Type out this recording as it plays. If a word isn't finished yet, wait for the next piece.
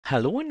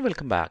Hello and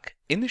welcome back.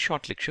 In this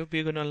short lecture,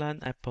 we're going to learn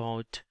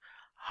about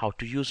how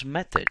to use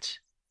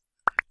methods.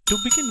 To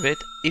begin with,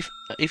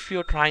 if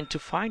you're trying to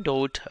find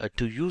out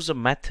to use a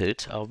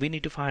method, we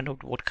need to find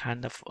out what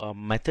kind of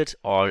methods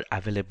are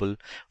available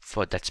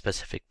for that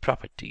specific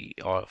property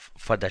or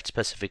for that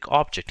specific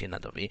object in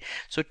another way.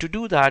 So to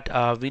do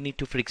that, we need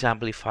to, for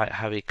example, if I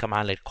have a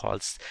command that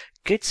calls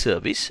get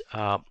service,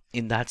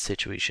 in that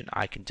situation,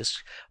 I can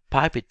just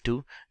pipe it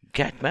to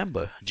get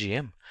member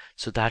GM.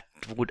 So that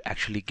would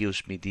actually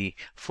gives me the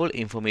full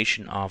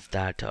information of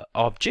that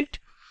object.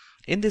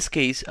 In this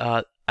case,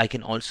 I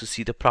can also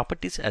see the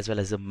properties as well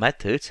as the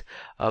methods,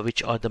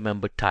 which are the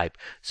member type.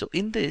 So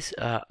in this,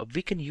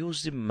 we can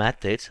use the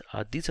methods.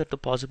 These are the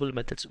possible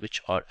methods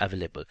which are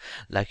available.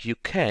 Like you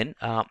can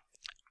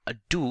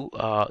do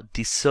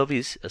the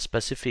service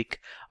specific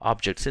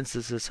object. Since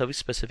this is a service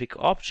specific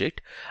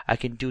object, I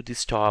can do the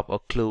stop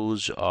or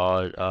close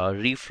or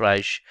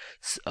refresh,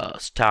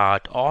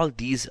 start. All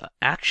these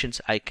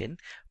actions I can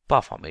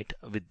perform it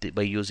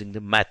by using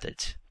the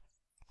methods.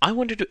 I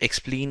wanted to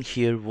explain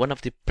here one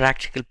of the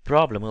practical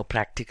problem or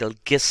practical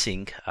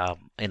guessing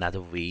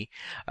another way.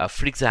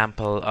 For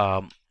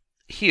example,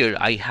 here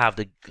I have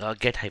the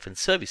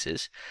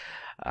get-services,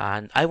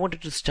 and I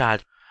wanted to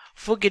start.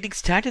 For getting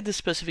started this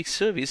specific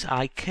service,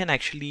 I can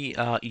actually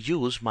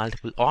use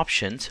multiple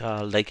options.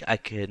 Like I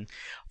can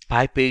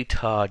pipe it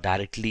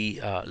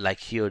directly, like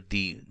here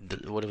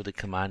whatever the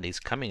command is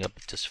coming up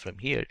just from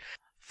here.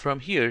 From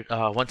here,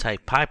 once I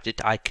piped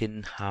it, I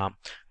can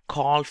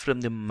call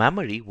from the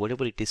memory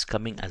whatever it is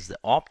coming as the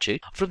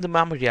object. From the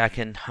memory, I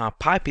can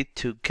pipe it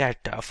to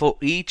get for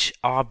each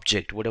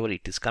object whatever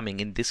it is coming,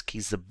 in this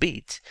case the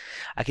bits.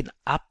 I can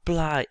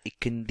apply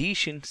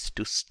conditions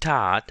to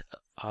start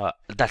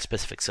that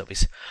specific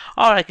service,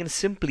 or I can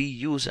simply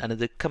use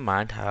another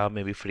command.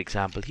 Maybe for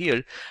example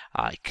here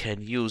I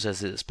can use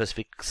as a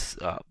specific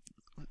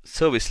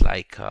service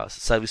like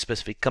service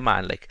specific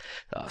command like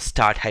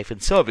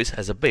start-service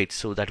as a bit,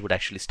 so that would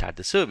actually start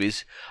the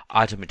service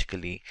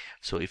automatically.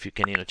 So if you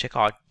can check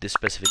out, this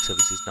specific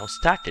service is now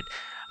started.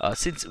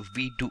 Since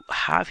we do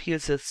have here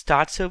the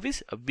start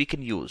service, we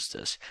can use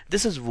this.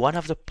 This is one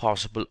of the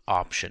possible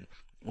option.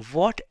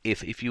 What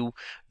if you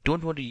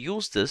don't want to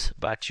use this,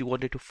 but you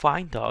wanted to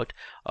find out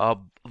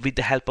with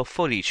the help of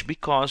for each,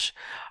 because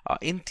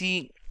in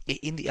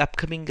the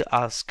upcoming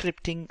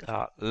scripting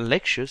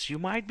lectures, you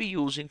might be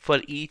using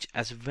for each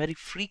as very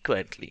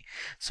frequently.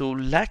 So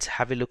let's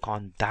have a look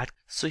on that.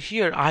 So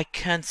here I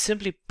can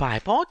simply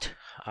pipe out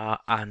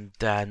and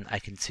then I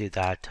can say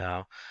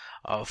that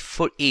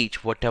for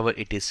each whatever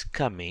it is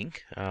coming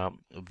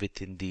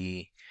within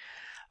the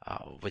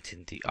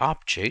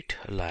object,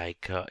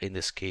 like in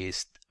this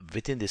case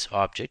within this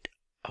object,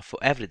 for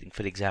everything.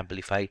 For example,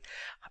 if I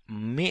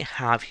may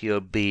have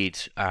here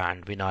bits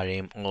and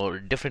WinRM or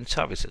different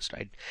services,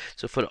 right?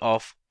 So for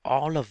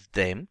all of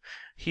them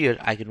here,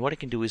 what I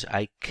can do is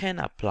I can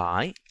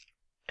apply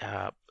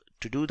to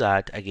do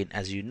that. Again,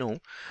 as you know,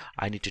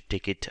 I need to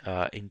take it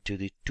into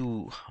the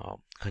two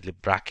curly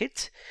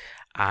brackets,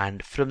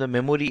 and from the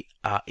memory,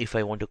 if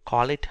I want to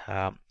call it,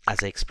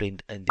 as I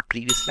explained in the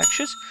previous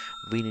lectures,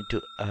 we need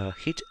to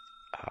hit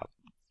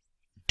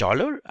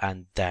dollar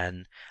and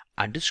then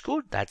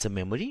underscore. That's a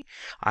memory,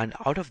 and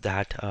out of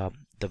that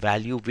the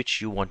value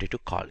which you wanted to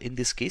call. In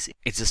this case,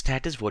 it's the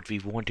status what we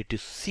wanted to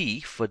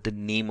see for the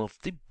name of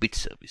the bit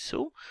service.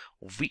 So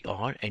we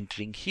are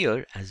entering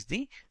here as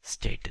the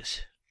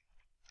status.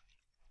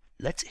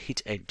 Let's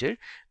hit enter.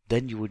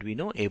 Then you would be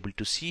now able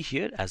to see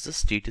here as the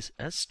status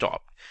has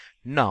stopped.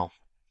 Now,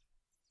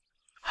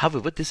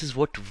 however, this is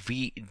what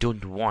we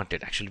don't want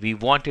it. Actually, we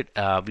wanted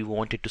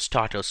to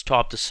start or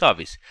stop the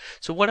service.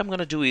 So what I'm going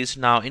to do is,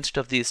 now instead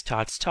of the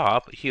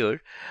stop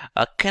here,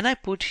 can I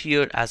put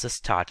here as a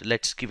start?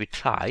 Let's give it a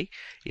try.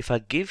 If I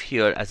give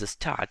here as a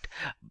start,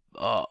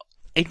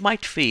 it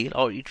might fail,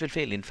 or it will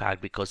fail in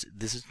fact, because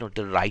this is not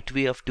the right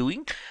way of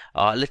doing.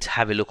 Let's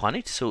have a look on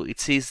it. So it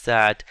says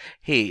that,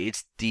 hey,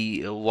 it's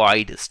the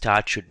wide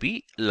start should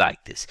be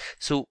like this.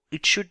 So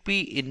it should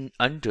be in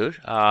under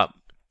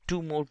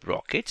two more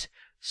brackets.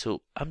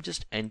 So I'm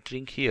just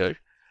entering here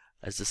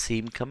as the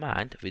same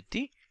command with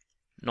the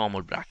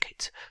normal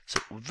brackets. So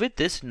with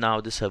this,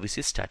 now the service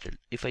is started.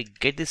 If I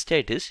get the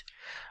status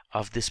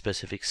of this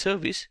specific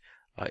service,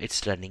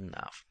 it's running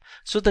now.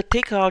 So the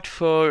takeout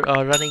for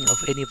running of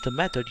any of the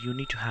method, you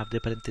need to have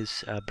the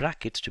parenthesis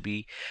brackets to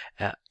be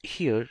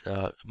here,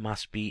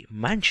 must be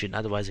mentioned,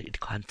 otherwise it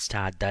can't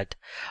start that,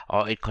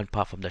 or it can't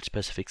perform that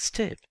specific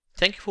step.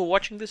 Thank you for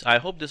watching this. I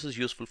hope this is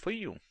useful for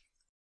you.